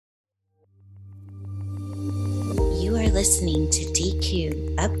listening to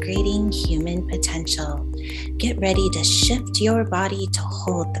DECU, Upgrading Human Potential. Get ready to shift your body to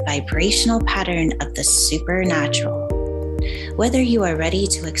hold the vibrational pattern of the supernatural. Whether you are ready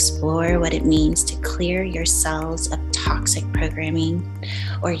to explore what it means to clear your cells of toxic programming,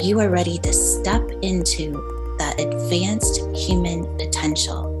 or you are ready to step into the advanced human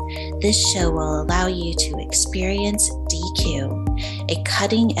potential, this show will allow you to experience DECU, a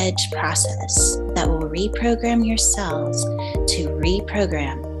cutting-edge process that will reprogram your cells to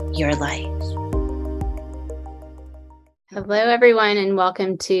reprogram your life. Hello, everyone, and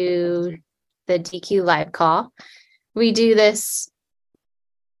welcome to the DECU live call. We do this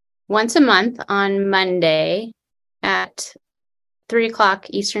once a month on Monday at 3 o'clock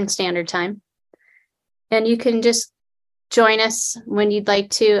Eastern Standard Time. And you can just join us when you'd like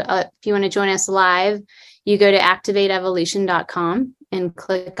to. If you want to join us live, you go to activateevolution.com and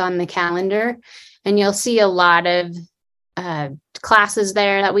click on the calendar, and you'll see a lot of classes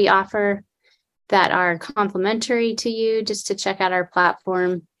there that we offer that are complimentary to you, just to check out our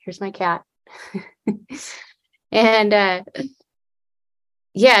platform. Here's my cat. And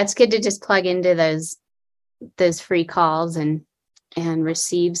it's good to just plug into those free calls and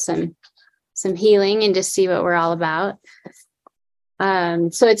receive some healing and just see what we're all about.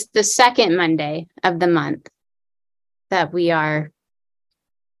 So it's the second Monday of the month that we are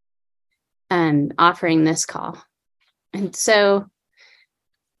offering this call. And so,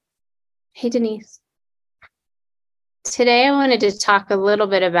 hey, Denise. Today I wanted to talk a little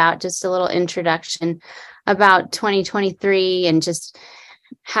bit about just a little introduction about 2023 and just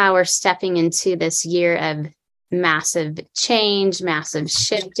how we're stepping into this year of massive change, massive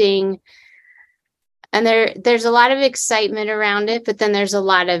shifting. And there's a lot of excitement around it, but then there's a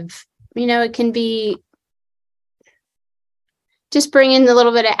lot of, it can be just bring in a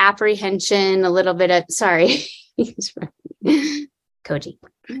little bit of apprehension, a little bit of, sorry, Koji.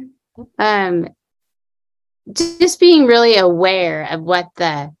 Just being really aware of what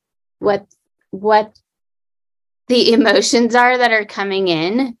the emotions are that are coming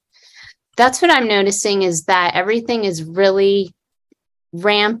in. That's what I'm noticing, is that everything is really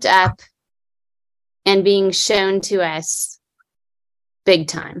ramped up and being shown to us big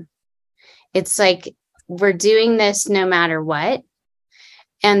time. It's like we're doing this no matter what.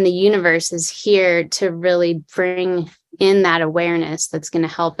 And the universe is here to really bring in that awareness that's going to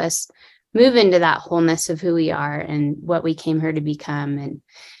help us move into that wholeness of who we are and what we came here to become.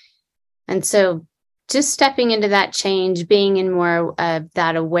 And so just stepping into that change, being in more of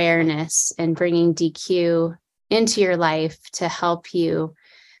that awareness and bringing DECU into your life to help you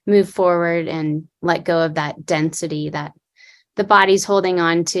move forward and let go of that density that the body's holding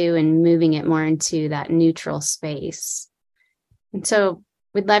on to and moving it more into that neutral space. And so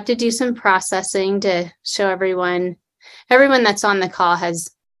we'd love to do some processing to show everyone that's on the call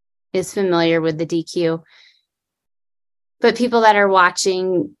is familiar with the DECU. But people that are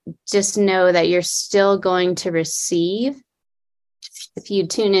watching, just know that you're still going to receive. If you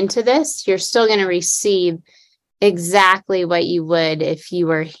tune into this, you're still going to receive exactly what you would if you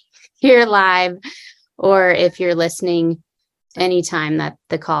were here live, or if you're listening anytime that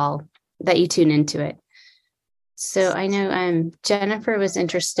the call that you tune into it. So I know Jennifer was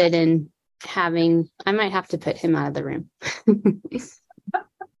interested in having, I might have to put him out of the room.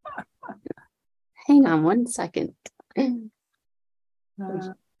 Hang on one second. Will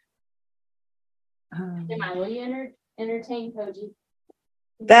you entertain Koji?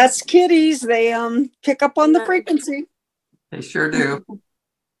 That's kitties. They pick up on the frequency. They sure do.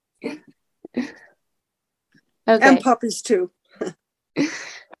 Okay. And puppies too.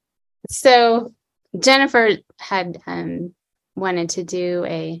 So Jennifer had wanted to do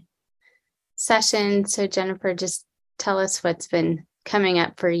a session. So Jennifer, just tell us what's been coming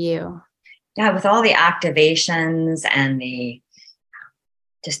up for you. Yeah, with all the activations and the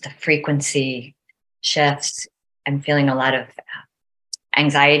frequency shifts, I'm feeling a lot of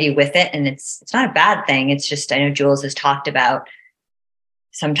anxiety with it. And it's not a bad thing. It's just, I know Jules has talked about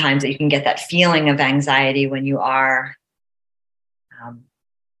sometimes that you can get that feeling of anxiety when you are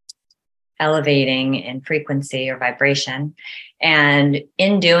elevating in frequency or vibration. And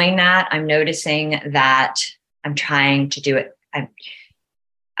in doing that, I'm noticing that I'm trying to do it.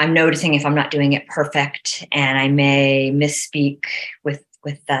 I'm noticing if I'm not doing it perfect, and I may misspeak with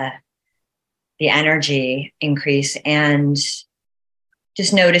the energy increase, and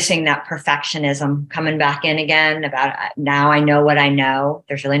just noticing that perfectionism coming back in again about now I know what I know.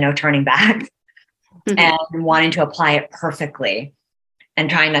 There's really no turning back. And wanting to apply it perfectly and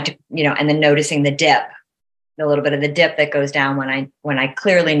trying not to, and then noticing the dip, a little bit of the dip that goes down when I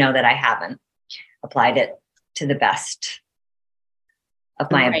clearly know that I haven't applied it to the best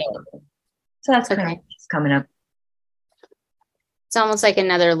of my Right. ability. So that's kind of what's coming up. It's almost like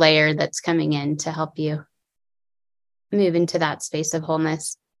another layer that's coming in to help you move into that space of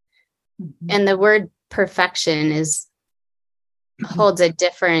wholeness. Mm-hmm. And the word perfection holds a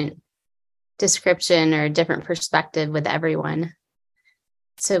different description or a different perspective with everyone.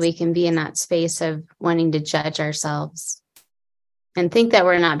 So we can be in that space of wanting to judge ourselves and think that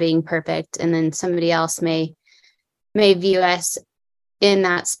we're not being perfect. And then somebody else may view us in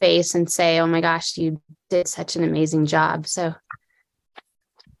that space and say, oh my gosh, you did such an amazing job. So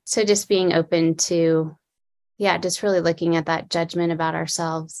just being open to, just really looking at that judgment about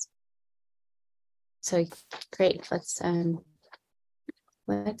ourselves. So great. Let's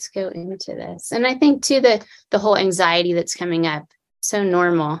go into this. And I think too, the whole anxiety that's coming up, so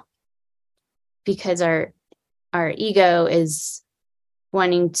normal, because our ego is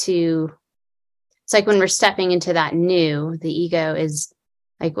wanting to, it's like when we're stepping into that new, the ego is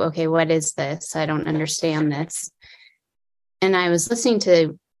like, okay, what is this? I don't understand this. And I was listening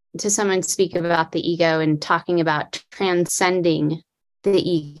to someone speak about the ego and talking about transcending the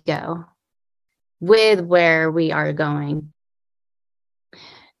ego with where we are going.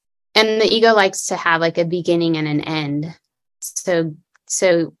 And the ego likes to have like a beginning and an end. So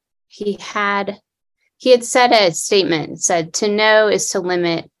he had said a statement, said, to know is to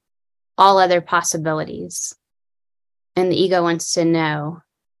limit all other possibilities. And the ego wants to know.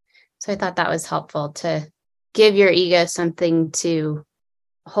 So I thought that was helpful, to give your ego something to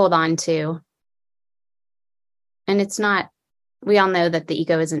hold on to. And it's not, we all know that the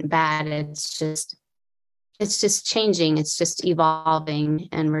ego isn't bad. It's just changing. It's just evolving,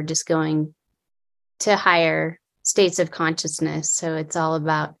 and we're just going to higher states of consciousness. So it's all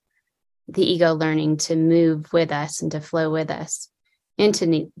about the ego learning to move with us and to flow with us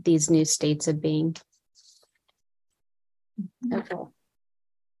into these new states of being. Okay.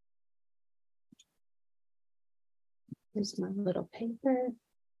 Here's my little paper.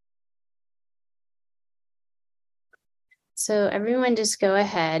 So everyone just go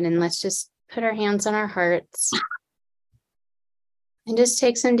ahead and let's just put our hands on our hearts and just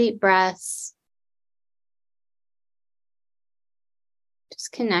take some deep breaths.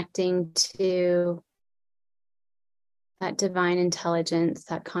 Just connecting to that divine intelligence,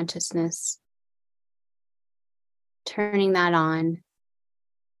 that consciousness, turning that on,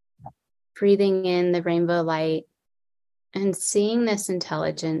 breathing in the rainbow light and seeing this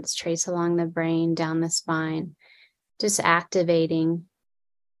intelligence trace along the brain, down the spine, just activating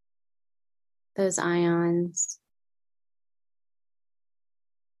those ions,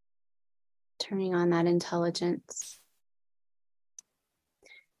 turning on that intelligence.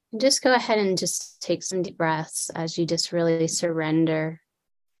 And just go ahead and just take some deep breaths as you just really surrender.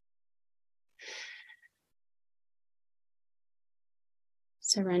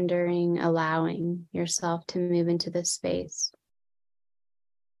 Surrendering, allowing yourself to move into this space.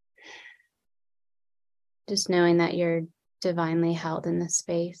 Just knowing that you're divinely held in this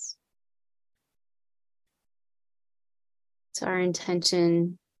space. It's our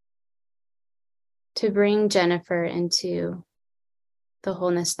intention to bring Jennifer into the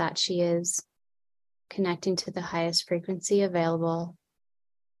wholeness that she is, connecting to the highest frequency available,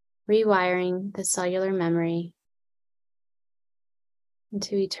 rewiring the cellular memory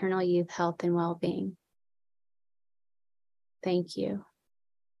into eternal youth, health, and well-being. Thank you.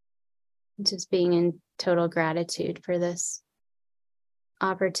 Just being in total gratitude for this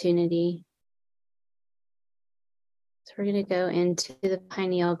opportunity. So we're going to go into the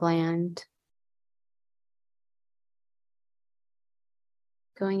pineal gland,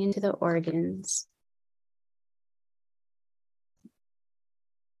 going into the organs.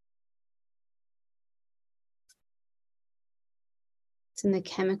 It's in the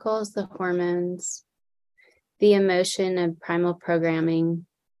chemicals, the hormones, the emotion of primal programming,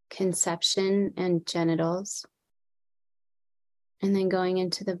 conception and genitals, and then going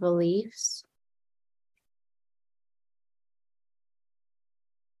into the beliefs.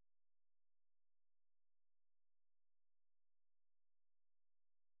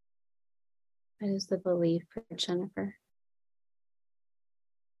 What is the belief for Jennifer?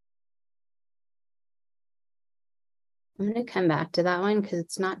 I'm going to come back to that one because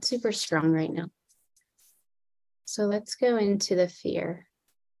it's not super strong right now. So let's go into the fear.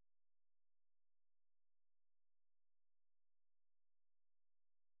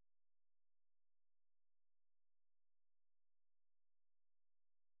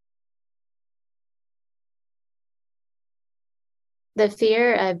 The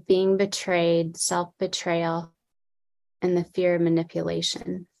fear of being betrayed, self-betrayal, and the fear of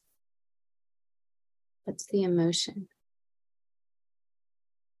manipulation. What's the emotion?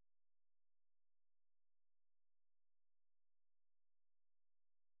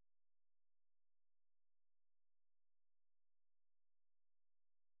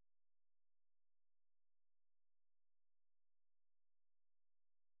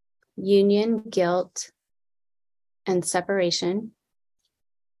 Union, guilt, and separation.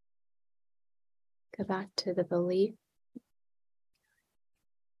 Go back to the belief.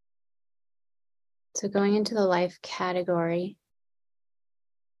 So going into the life category.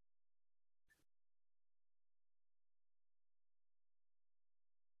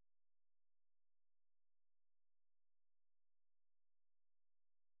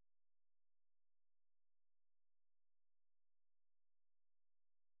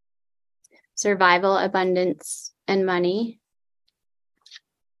 Survival, abundance, and money.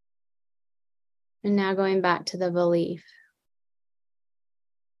 And now going back to the belief.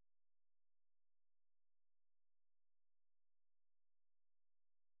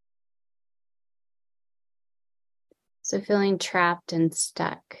 So feeling trapped and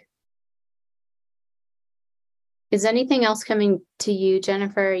stuck. Is anything else coming to you,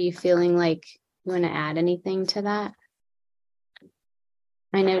 Jennifer? Are you feeling like you want to add anything to that?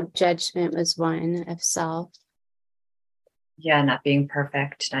 I know judgment was one of self. Yeah, not being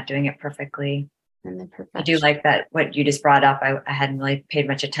perfect, not doing it perfectly. And the perfection. I do like that, what you just brought up. I hadn't really paid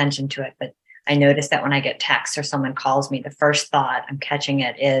much attention to it, but I noticed that when I get texts or someone calls me, the first thought, I'm catching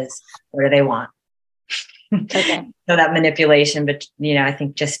it, is, what do they want? Okay. So that manipulation, but I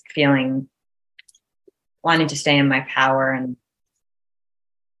think just wanting to stay in my power and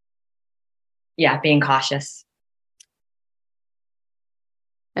being cautious.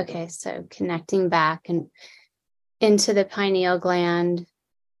 Okay, so connecting back and into the pineal gland.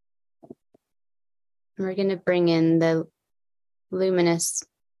 We're going to bring in the luminous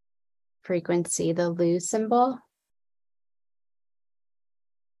frequency, the Lu symbol.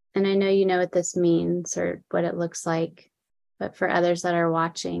 And I know you know what this means or what it looks like, but for others that are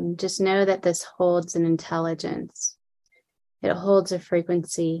watching, just know that this holds an intelligence. It holds a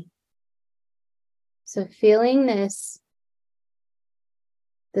frequency. So feeling this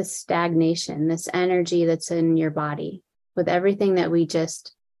stagnation, this energy that's in your body, with everything that we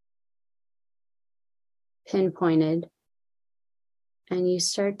just pinpointed, and you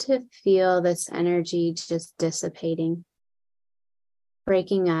start to feel this energy just dissipating,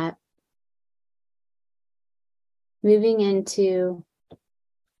 breaking up, moving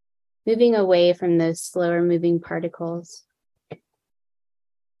away from those slower moving particles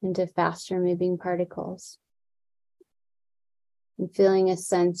into faster moving particles, and feeling a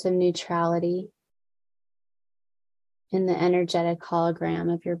sense of neutrality in the energetic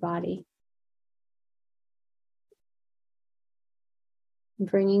hologram of your body.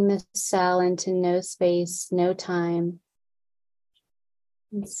 Bringing the cell into no space, no time,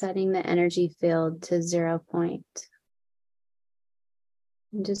 and setting the energy field to 0 point.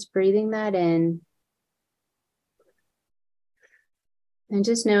 And just breathing that in. And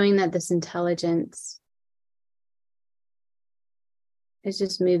just knowing that this intelligence is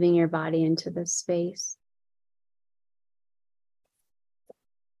just moving your body into this space.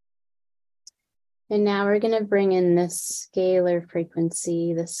 And now we're going to bring in this scalar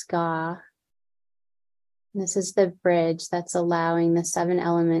frequency, the ska. This is the bridge that's allowing the 7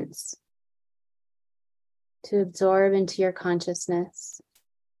 elements to absorb into your consciousness.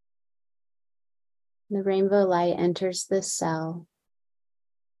 The rainbow light enters this cell.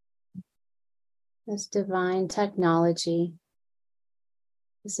 This divine technology,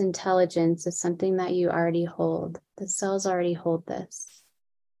 this intelligence is something that you already hold. The cells already hold this.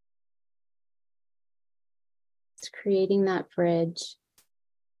 It's creating that bridge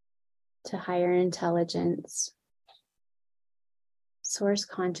to higher intelligence, source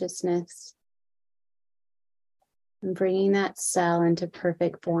consciousness, and bringing that cell into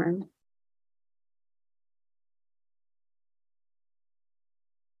perfect form.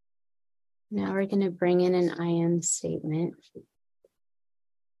 Now we're going to bring in an I am statement.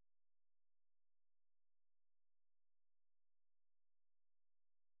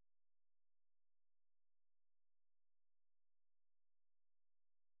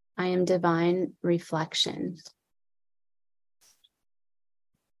 I am divine reflection.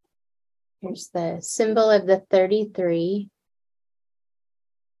 Here's the symbol of the 33.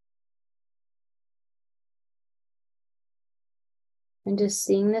 And just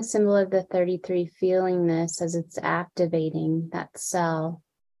seeing the symbol of the 33, feeling this as it's activating that cell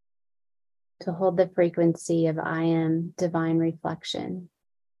to hold the frequency of I am divine reflection.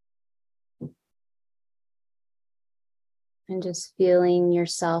 And just feeling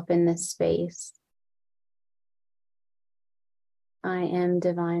yourself in this space, I am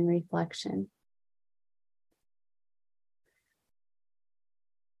divine reflection.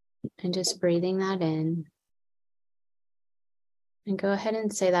 And just breathing that in. And go ahead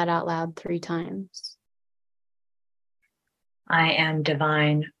and say that out loud 3 times. I am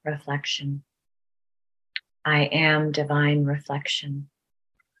divine reflection. I am divine reflection.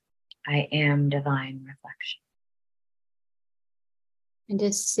 I am divine reflection. And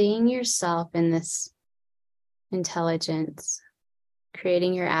just seeing yourself in this intelligence,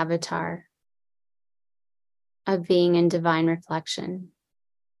 creating your avatar of being in divine reflection.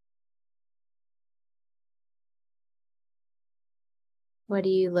 What do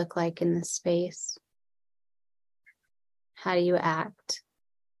you look like in this space? How do you act?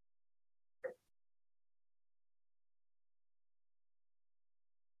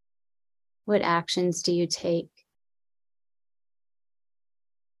 What actions do you take?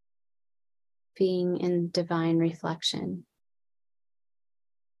 Being in divine reflection.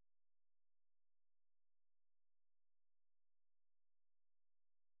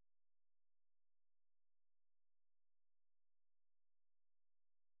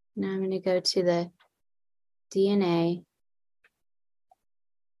 Now I'm going to go to the DNA,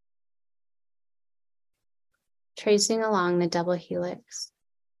 tracing along the double helix,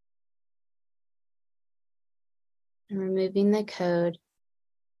 and removing the code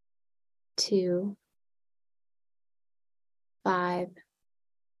 2, 5,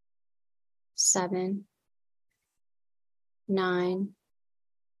 7, 9,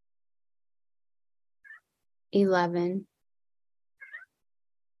 11,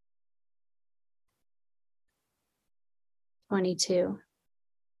 22.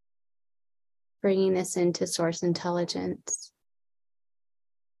 Bringing this into source intelligence.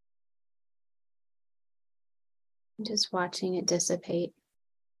 And just watching it dissipate.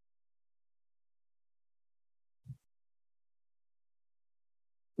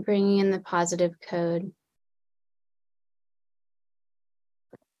 Bringing in the positive code.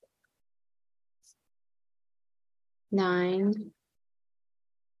 9,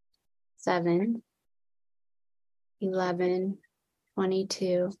 7, 11,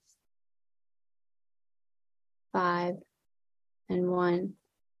 22, 5, and 1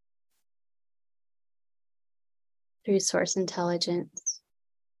 through source intelligence,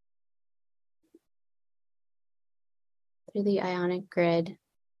 through the ionic grid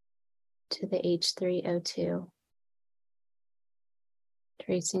to the H3O2,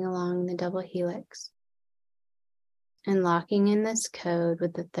 tracing along the double helix and locking in this code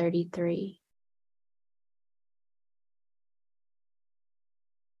with the 33.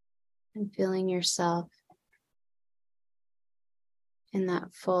 And feeling yourself in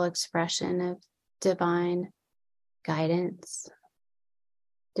that full expression of divine guidance,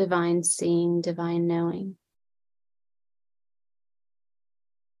 divine seeing, divine knowing.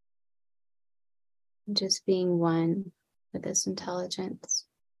 And just being one with this intelligence.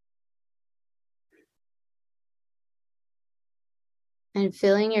 And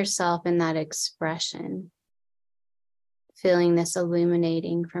feeling yourself in that expression, feeling this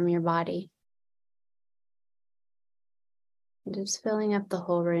illuminating from your body. And just filling up the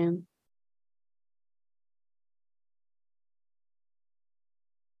whole room.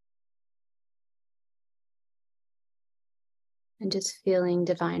 And just feeling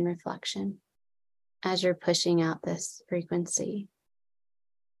divine reflection as you're pushing out this frequency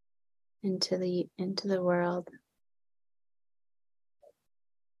into the world.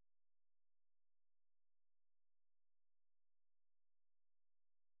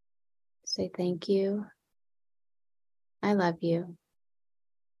 Say thank you. I love you.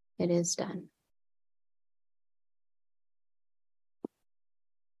 It is done.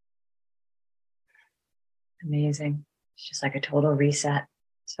 Amazing. It's just like a total reset.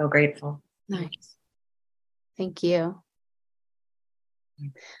 So grateful. Nice. Thank you.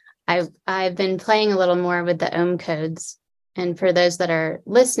 I've been playing a little more with the ohm codes. And for those that are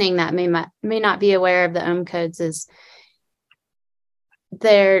listening that may not be aware of the ohm codes, is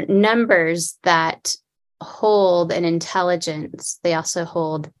they're numbers that hold an intelligence. They also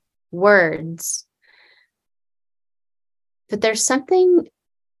hold words. But there's something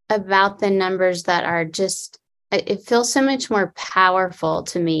about the numbers that are just, it feels so much more powerful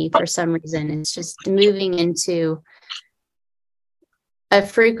to me for some reason. It's just moving into a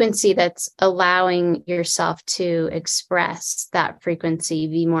frequency that's allowing yourself to express that frequency,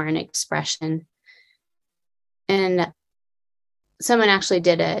 be more in expression. And someone actually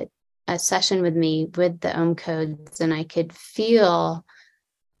did a session with me with the ohm codes, and I could feel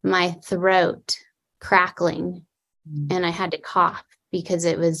my throat crackling, and I had to cough because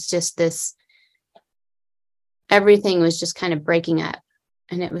it was just this everything was just kind of breaking up,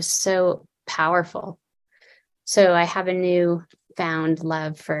 and it was so powerful. So I have a new found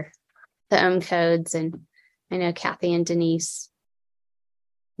love for the codes, and I know Kathy and Denise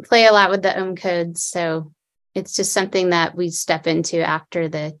play a lot with the codes. So it's just something that we step into after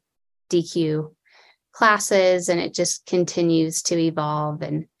the DECU classes, and it just continues to evolve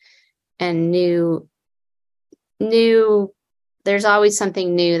and new, there's always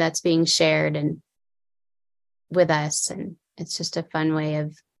something new that's being shared and with us. And it's just a fun way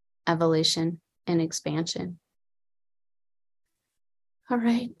of evolution and expansion. All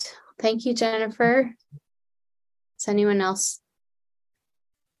right. Thank you, Jennifer. Is anyone else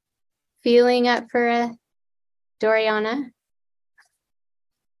feeling up for a Doriana?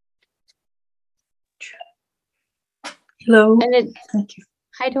 Hello. Thank you.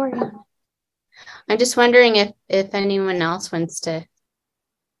 Hi, Doriana. I'm just wondering if anyone else wants to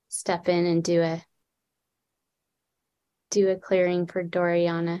step in and do a clearing for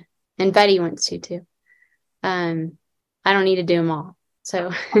Doriana, and Betty wants to too. I don't need to do them all.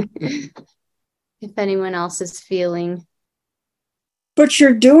 So if anyone else is feeling. But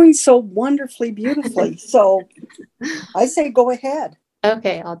you're doing so wonderfully beautifully. So I say go ahead.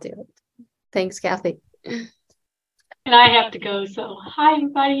 Okay, I'll do it. Thanks, Kathy. And I have to go. So hi,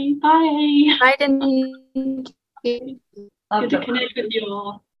 everybody. Bye. Bye, Denise. Good to connect with you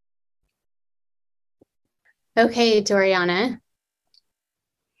all. Okay, Doriana.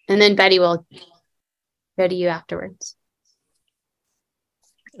 And then Betty will go to you afterwards.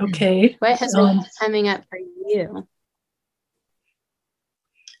 Okay. What has been coming up for you?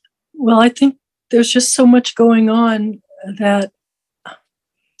 Well, I think there's just so much going on that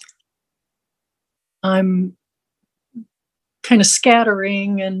I'm kind of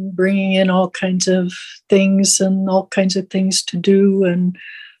scattering and bringing in all kinds of things and all kinds of things to do. And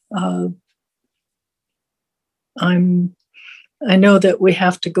I know that we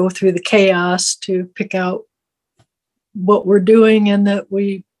have to go through the chaos to pick out what we're doing, and that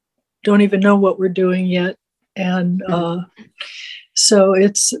we don't even know what we're doing yet. And so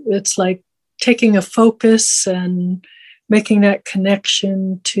it's like taking a focus and making that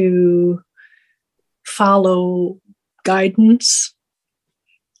connection to follow guidance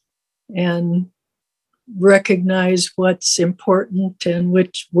and recognize what's important and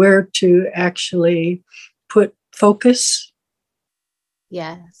where to actually put focus.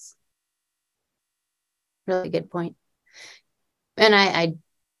 Yes. Really good point. And I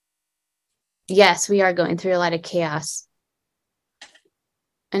yes, we are going through a lot of chaos.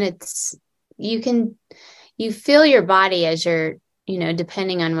 And you feel your body as you're,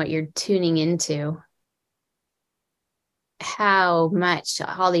 depending on what you're tuning into, how much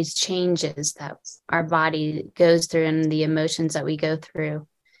all these changes that our body goes through and the emotions that we go through.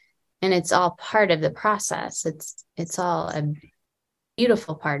 And it's all part of the process. It's all a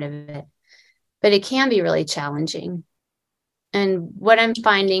beautiful part of it, but it can be really challenging. And what I'm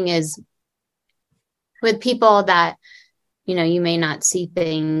finding is with people that, you may not see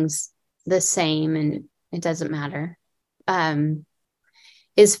things the same, and it doesn't matter,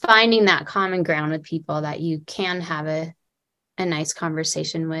 is finding that common ground with people that you can have a nice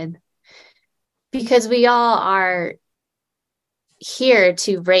conversation with, because we all are here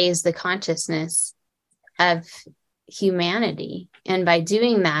to raise the consciousness of humanity. And by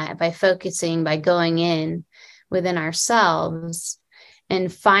doing that, by focusing, by going in within ourselves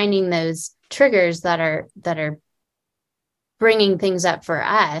and finding those triggers that are bringing things up for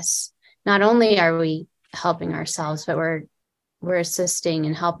us, not only are we helping ourselves, but we're assisting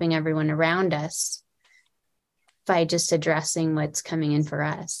and helping everyone around us by just addressing what's coming in for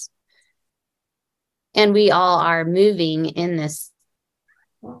us. And we all are moving up in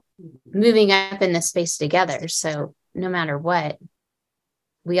this space together. So no matter what,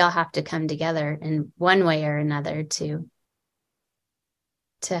 we all have to come together in one way or another to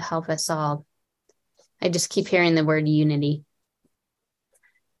help us all. I just keep hearing the word unity.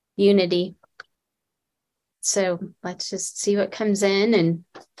 Unity. So let's just see what comes in. And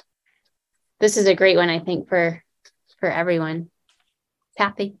this is a great one, I think, for everyone.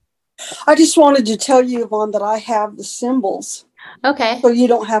 Kathy? I just wanted to tell you, Yvonne, that I have the symbols. Okay. So you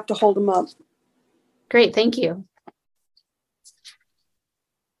don't have to hold them up. Great. Thank you.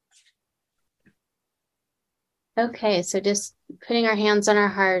 Okay. So just putting our hands on our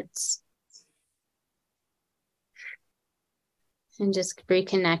hearts and just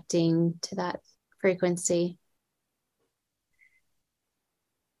reconnecting to that frequency.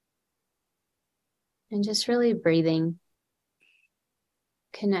 And just really breathing,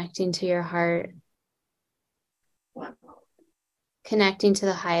 connecting to your heart, connecting to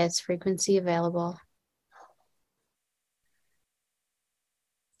the highest frequency available.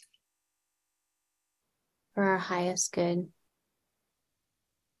 for our highest good,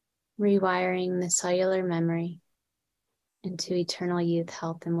 rewiring the cellular memory into eternal youth,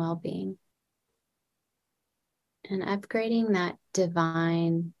 health, and well-being, and upgrading that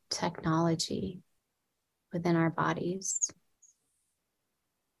divine technology within our bodies,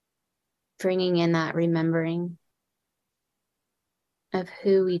 bringing in that remembering of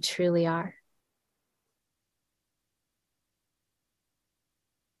who we truly are.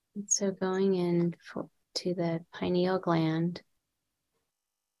 And so going in to the pineal gland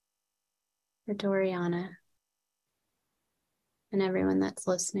for Doriana and everyone that's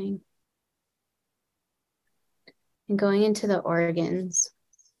listening. And going into the organs.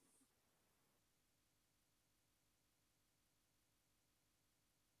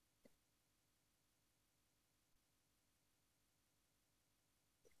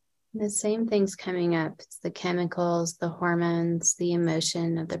 The same things coming up. It's the chemicals, the hormones, the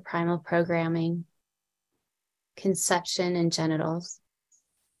emotion of the primal programming, conception and genitals.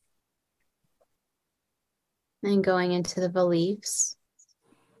 And going into the beliefs.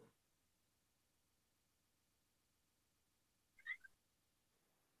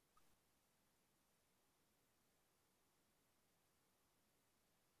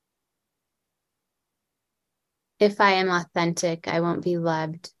 If I am authentic, I won't be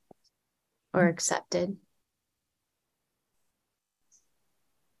loved or accepted.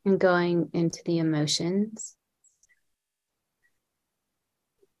 And going into the emotions.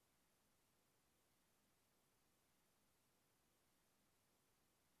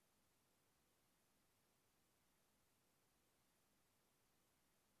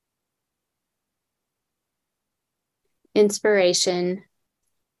 Inspiration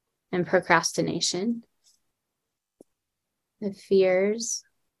and procrastination. The fears.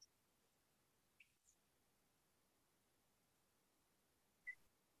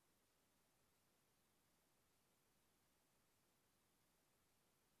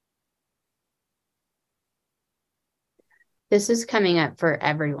 This is coming up for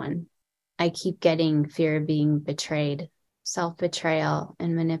everyone. I keep getting fear of being betrayed, self-betrayal,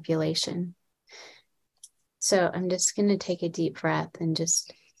 and manipulation. So I'm just going to take a deep breath and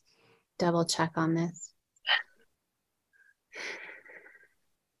just double check on this.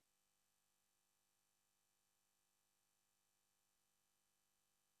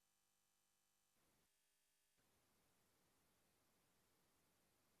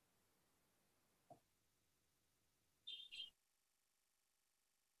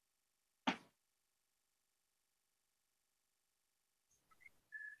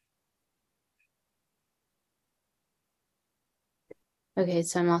 Okay,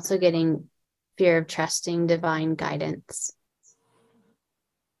 so I'm also getting fear of trusting divine guidance,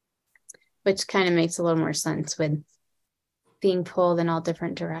 which kind of makes a little more sense with being pulled in all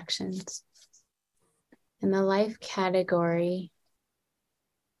different directions. In the life category,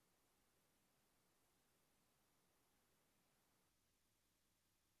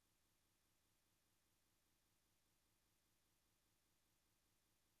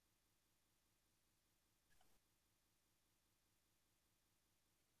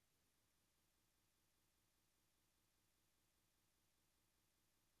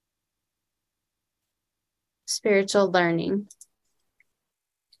 spiritual learning.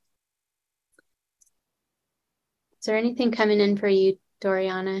 Is there anything coming in for you,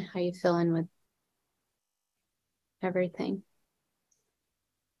 Doriana? How you feeling with everything?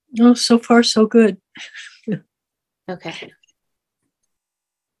 Oh, so far so good. Okay.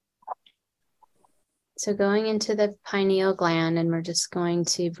 So going into the pineal gland, and we're just going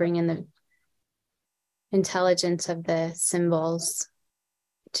to bring in the intelligence of the symbols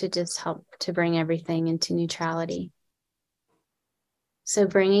to just help to bring everything into neutrality. So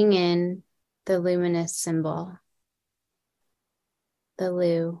bringing in the luminous symbol, the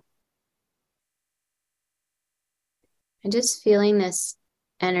Lu, and just feeling this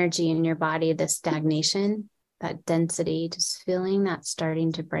energy in your body, the stagnation, that density, just feeling that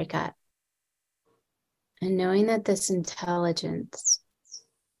starting to break up. And knowing that this intelligence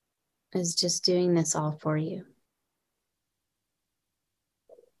is just doing this all for you.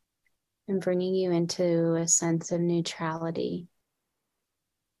 And bringing you into a sense of neutrality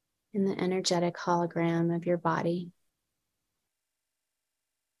in the energetic hologram of your body.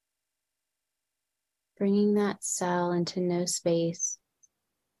 Bringing that cell into no space,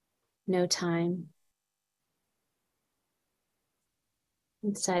 no time.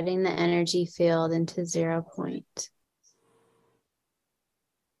 And setting the energy field into 0 point.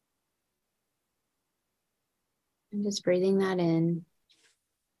 And just breathing that in.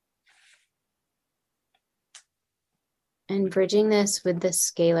 And bridging this with the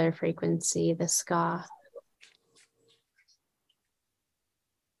scalar frequency, the ska,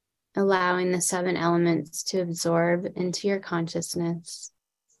 allowing the 7 elements to absorb into your consciousness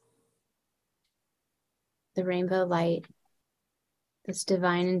the rainbow light, this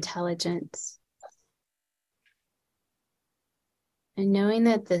divine intelligence. And knowing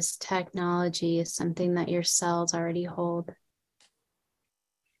that this technology is something that your cells already hold.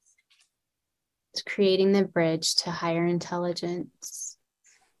 It's creating the bridge to higher intelligence,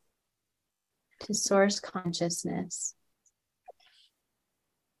 to source consciousness.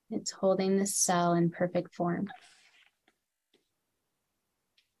 It's holding the cell in perfect form.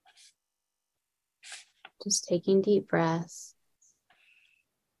 Just taking deep breaths.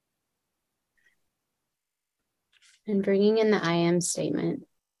 And bringing in the I am statement.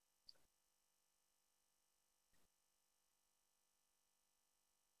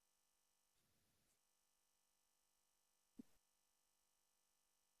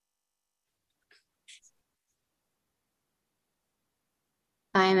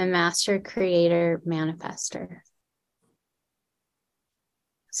 I am a master creator manifester.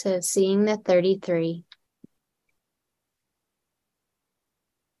 So seeing the 33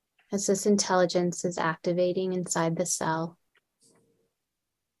 as this intelligence is activating inside the cell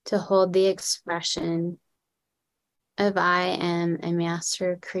to hold the expression of I am a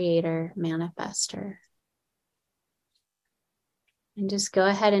master creator manifester. And just go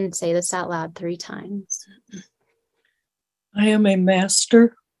ahead and say this out loud 3 times. I am a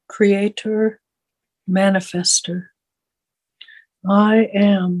master creator manifester. I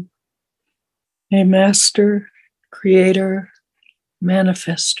am a master creator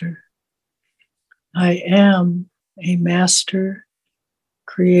manifester. I am a master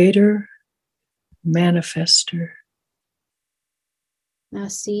creator manifester. Now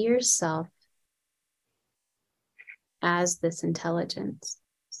see yourself as this intelligence,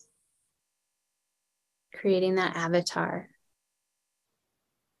 creating that avatar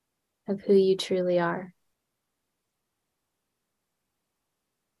of who you truly are.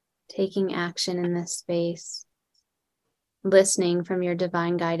 Taking action in this space, listening from your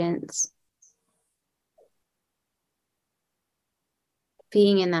divine guidance,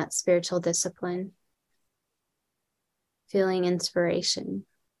 being in that spiritual discipline, feeling inspiration,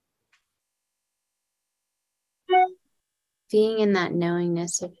 being in that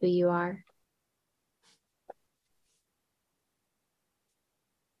knowingness of who you are.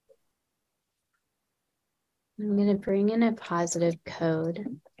 I'm going to bring in a positive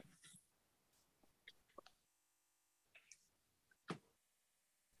code.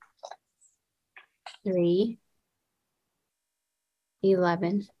 3,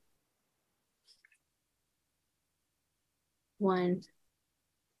 11, 1,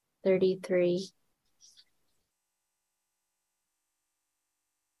 33,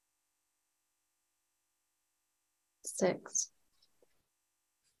 6,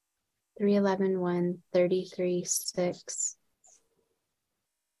 3, 11, 1, 33, 6,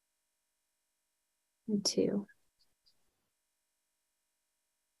 and 2.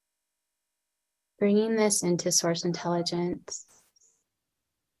 Bringing this into source intelligence,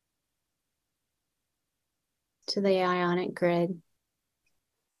 to the ionic grid,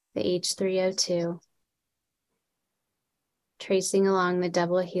 the H302, tracing along the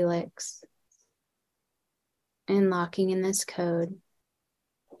double helix, and locking in this code.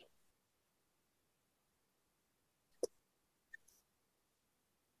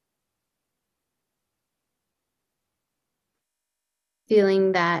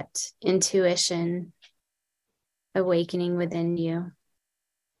 Feeling that intuition awakening within you.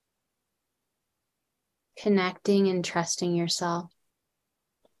 Connecting and trusting yourself.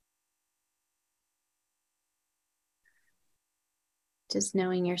 Just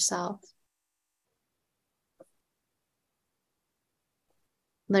knowing yourself.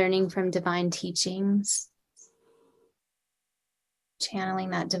 Learning from divine teachings.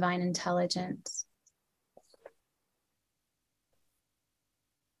 Channeling that divine intelligence.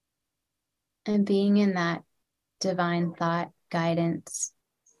 And being in that divine thought, guidance,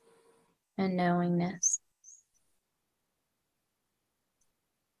 and knowingness.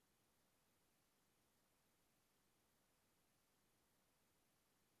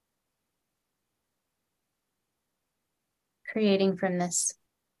 Creating from this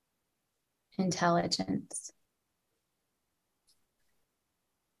intelligence.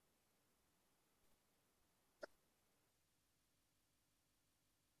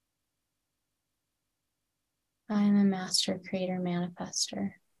 I am a master creator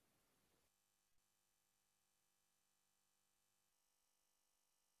manifester.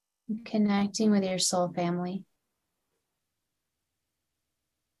 Connecting with your soul family.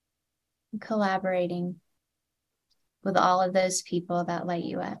 Collaborating with all of those people that light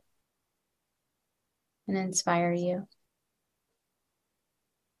you up. and inspire you.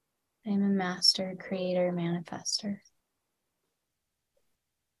 I am a master, creator, manifester.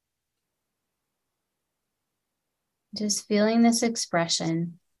 Just feeling this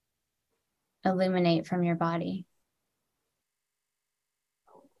expression illuminate from your body.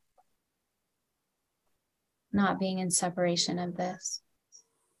 Not being in separation of this.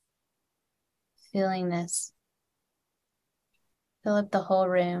 Feeling this fill up the whole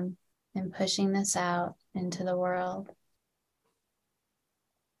room and pushing this out into the world.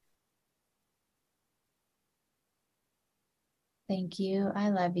 Thank you. I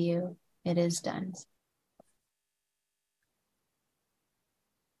love you. It is done.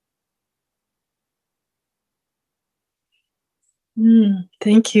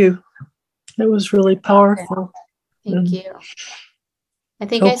 Thank you. That was really powerful. Thank you. I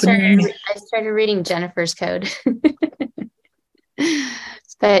think I started reading Jennifer's code.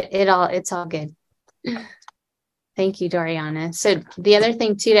 But it's all good. Thank you, Doriana. So the other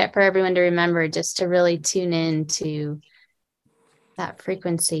thing too, that for everyone to remember, just to really tune in to that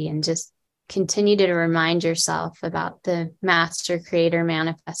frequency and just continue to remind yourself about the master, creator,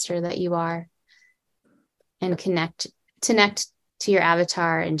 manifester that you are, and connect to your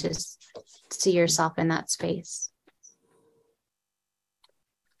avatar and just see yourself in that space.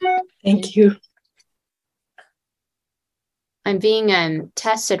 Thank you. I'm being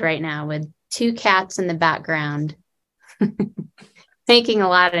tested right now with 2 cats in the background making a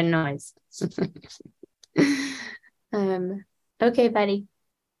lot of noise. Okay, buddy.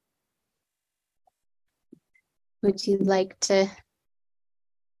 Would you like to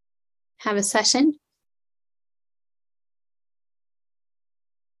have a session?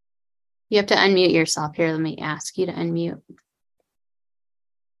 You have to unmute yourself here. Let me ask you to unmute.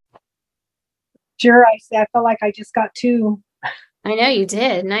 Sure, I felt like I just got 2. I know you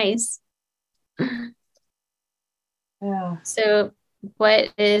did. Nice. Yeah. So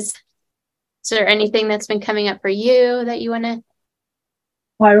is there anything that's been coming up for you that you want to?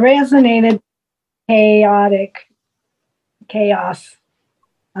 Well, I resonated chaos.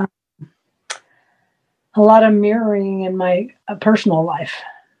 A lot of mirroring in my personal life.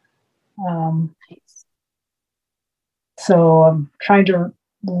 Nice. So I'm trying to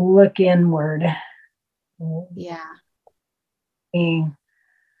look inward. Yeah.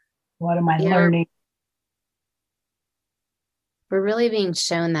 What am I learning? We're really being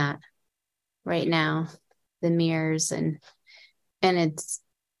shown that right now, the mirrors, and it's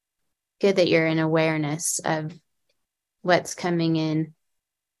good that you're in awareness of what's coming in.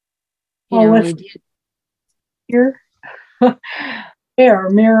 Here? They're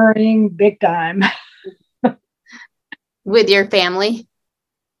mirroring big time. With your family?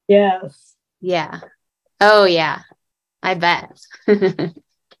 Yes. Yeah. Oh, yeah. I bet.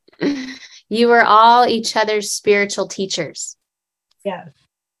 You were all each other's spiritual teachers. Yes.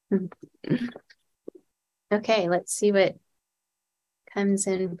 Okay, let's see what comes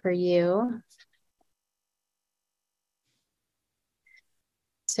in for you.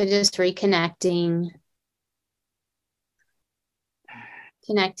 So just reconnecting,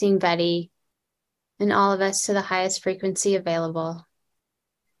 connecting Betty and all of us to the highest frequency available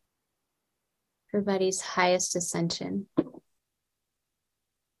for Betty's highest ascension.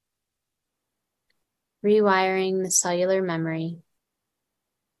 Rewiring the cellular memory.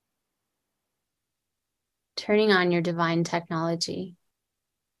 Turning on your divine technology.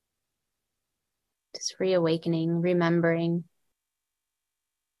 Just reawakening, remembering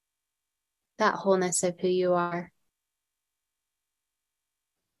that wholeness of who you are.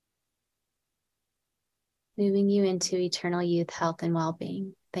 Moving you into eternal youth, health, and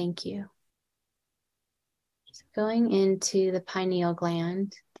well-being. Thank you. So going into the pineal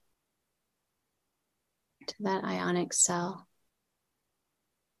gland, to that ionic cell.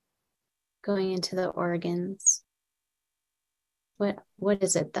 Going into the organs. What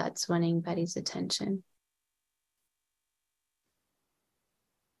is it that's wanting Betty's attention?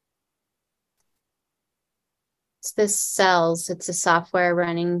 It's the cells. It's a software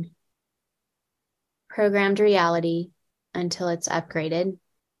running programmed reality until it's upgraded.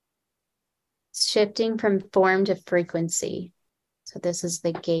 It's shifting from form to frequency. So this is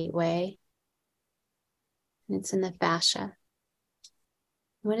the gateway. And it's in the fascia.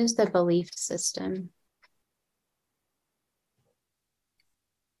 What is the belief system?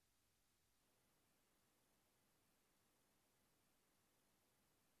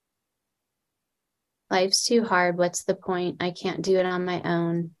 Life's too hard. What's the point? I can't do it on my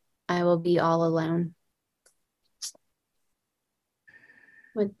own. I will be all alone.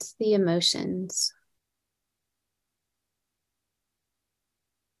 What's the emotions?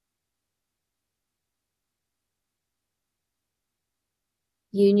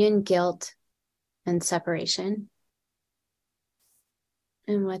 union, guilt, and separation?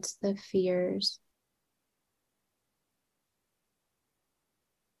 And what's the fears?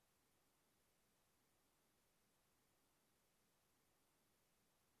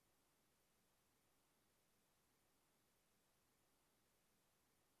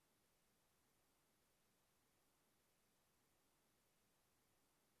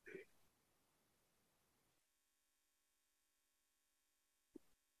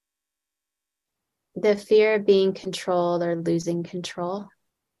 The fear of being controlled or losing control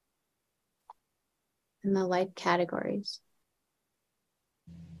in the life categories.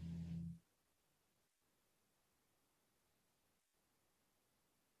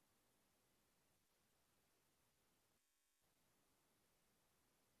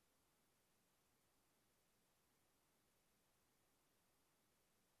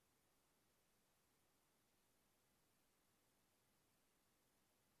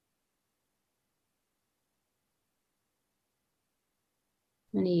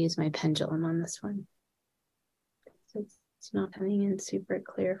 I'm going to use my pendulum on this one. So it's not coming in super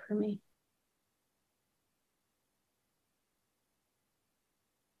clear for me.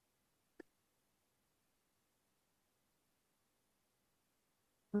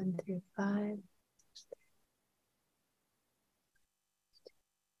 1 through 5.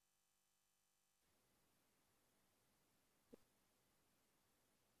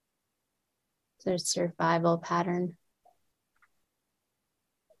 There's survival pattern,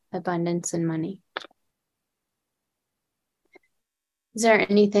 abundance, and money. Is there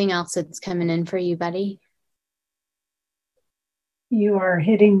anything else that's coming in for you, buddy? You are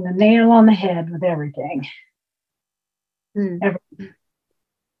hitting the nail on the head with everything. Everything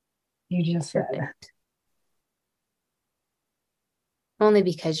you just said. Perfect. Only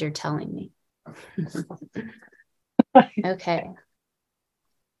because you're telling me. Okay.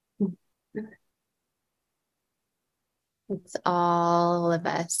 It's all of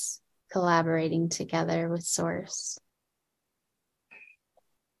us collaborating together with Source.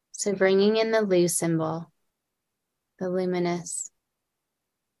 So bringing in the Lu symbol, the luminous,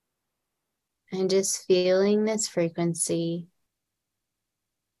 and just feeling this frequency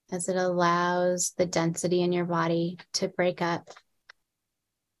as it allows the density in your body to break up,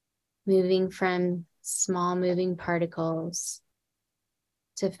 moving from small moving particles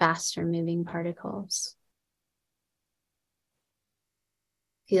to faster moving particles.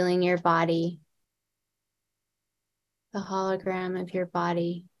 Feeling your body, the hologram of your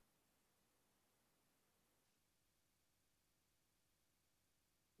body,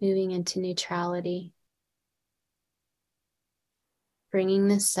 moving into neutrality, bringing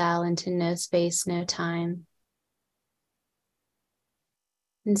the cell into no space, no time,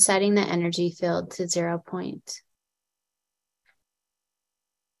 and setting the energy field to 0 point.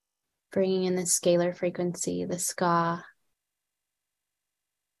 Bringing in the scalar frequency, the ska,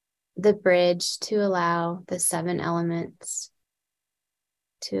 the bridge to allow the 7 elements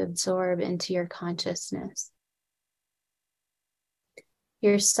to absorb into your consciousness.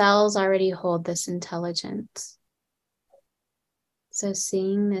 Your cells already hold this intelligence. So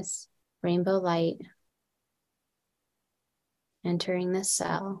seeing this rainbow light entering the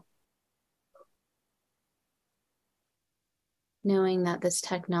cell, knowing that this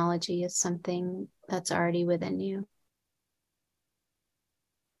technology is something that's already within you.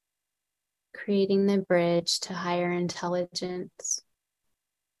 Creating the bridge to higher intelligence,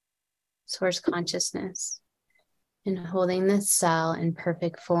 source consciousness, and holding this cell in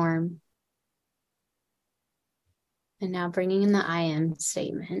perfect form. And now bringing in the I am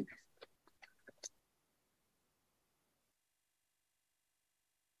statement.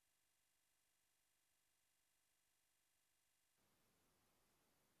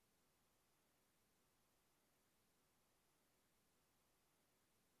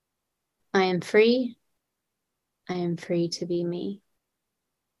 I am free. I am free to be me.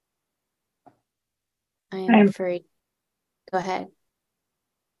 I am free. Go ahead.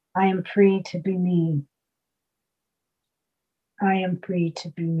 I am free to be me. I am free to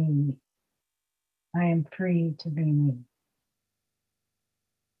be me. I am free to be me.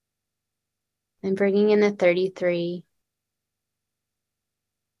 I'm bringing in the 33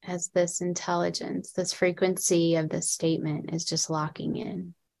 as this intelligence, this frequency of this statement is just locking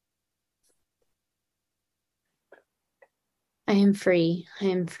in. I am free. I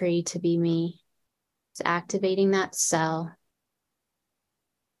am free to be me. It's activating that cell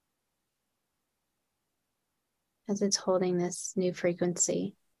as it's holding this new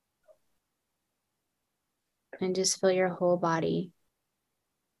frequency. And just feel your whole body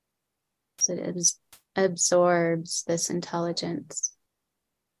as it absorbs this intelligence.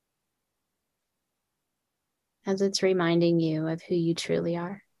 as it's reminding you of who you truly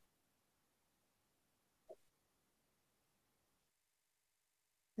are.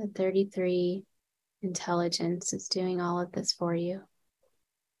 The 33 intelligence is doing all of this for you.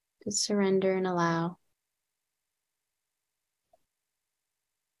 Just surrender and allow.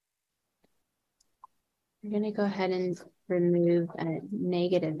 We're going to go ahead and remove a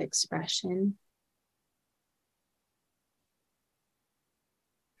negative expression.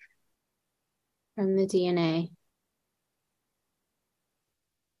 From the DNA.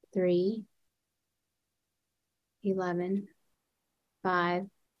 3, 11, 5,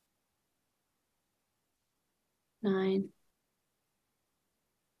 9,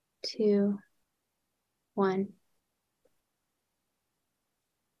 2, 1.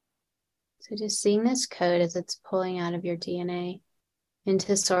 So just seeing this code as it's pulling out of your DNA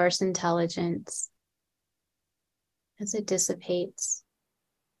into source intelligence as it dissipates.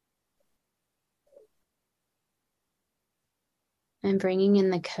 And bringing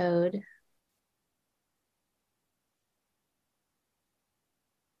in the code.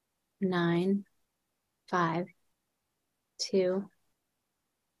 9, 5, 2,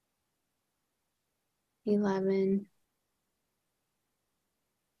 11,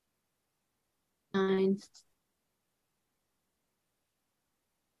 9,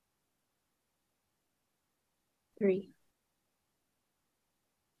 3.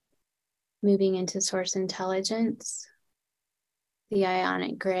 Moving into source intelligence, the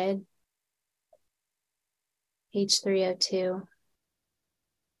ionic grid, H302,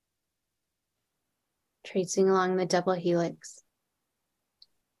 tracing along the double helix,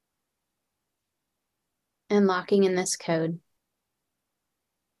 and locking in this code.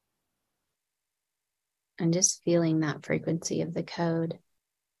 And just feeling that frequency of the code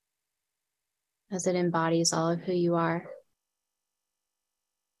as it embodies all of who you are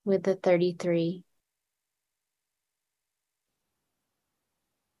with the 33.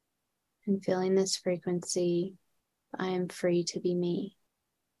 And feeling this frequency, I am free to be me.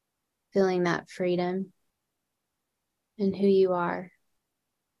 Feeling that freedom in who you are.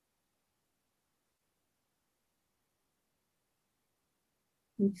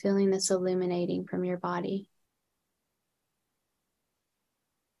 And feeling this illuminating from your body.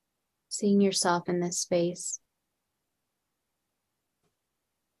 Seeing yourself in this space.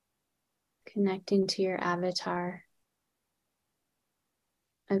 Connecting to your avatar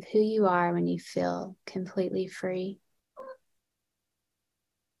of who you are when you feel completely free.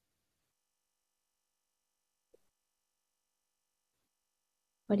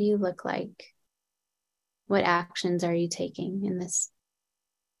 What do you look like? What actions are you taking in this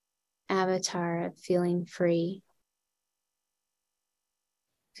avatar of feeling free?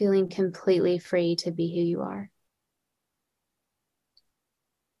 Feeling completely free to be who you are.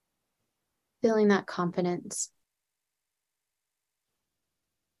 Feeling that confidence.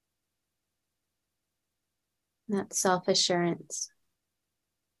 That self-assurance.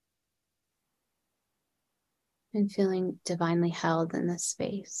 And feeling divinely held in this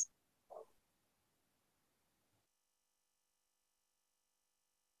space.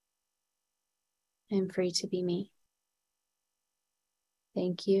 I'm free to be me.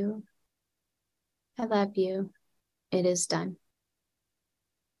 Thank you. I love you. It is done.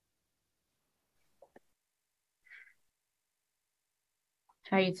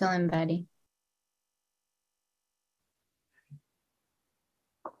 How are you feeling, buddy?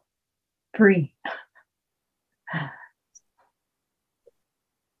 Free.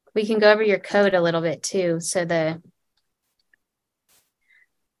 We can go over your code a little bit too. So the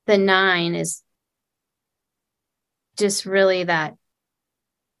 9 is just really that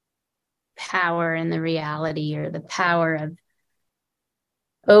power in the reality, or the power of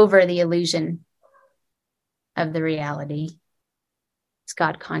over the illusion of the reality. It's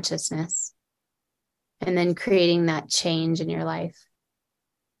God consciousness. And then creating that change in your life.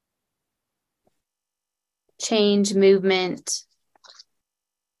 Change, movement,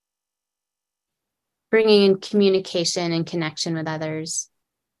 bringing in communication and connection with others.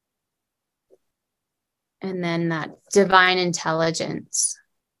 And then that divine intelligence,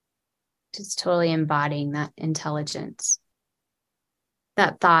 just totally embodying that intelligence,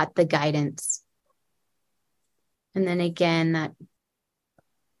 that thought, the guidance. And then again, that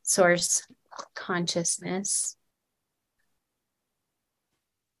source consciousness.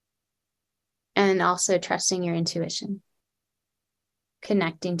 And also trusting your intuition,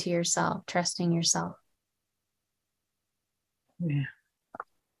 connecting to yourself, trusting yourself. Yeah.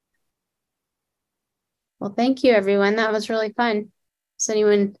 Well, thank you, everyone. That was really fun. Does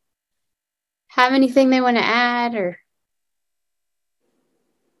anyone have anything they want to add? Or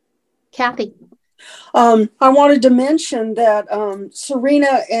Kathy? I wanted to mention that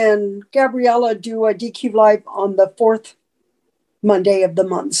Serena and Gabriella do a DECU Live on the 4th Monday of the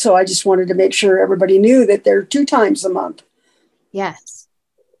month. So I just wanted to make sure everybody knew that they're 2 times a month. Yes.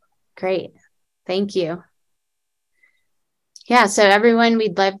 Great. Thank you. Yeah, so everyone,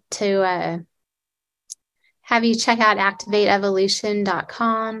 we'd love to have you check out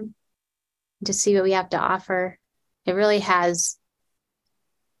activateevolution.com to see what we have to offer. It really has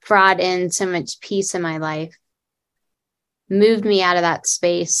brought in so much peace in my life, moved me out of that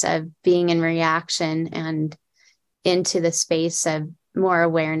space of being in reaction and into the space of more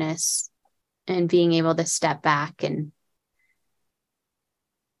awareness and being able to step back and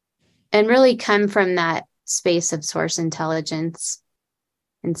really come from that space of source intelligence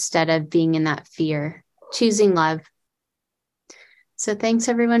instead of being in that fear, choosing love. So thanks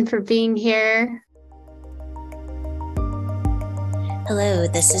everyone for being here. Hello,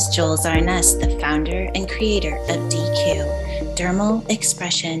 this is Joel Zarnes, the founder and creator of DECU, Dermal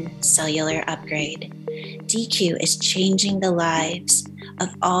Expression Cellular Upgrade. DECU is changing the lives of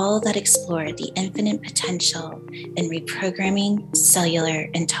all that explore the infinite potential in reprogramming cellular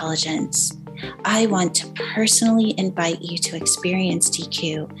intelligence. I want to personally invite you to experience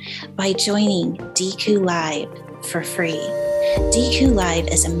DECU by joining DECU Live for free. DECU Live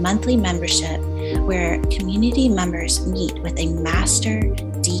is a monthly membership where community members meet with a master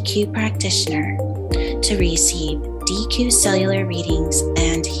DECU practitioner to receive DECU cellular readings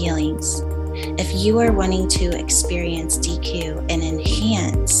and healings. If you are wanting to experience DECU and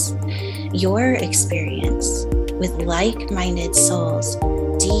enhance your experience with like-minded souls,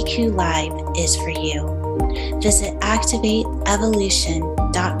 DECU Live is for you. Visit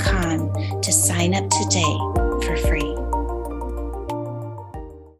activateevolution.com to sign up today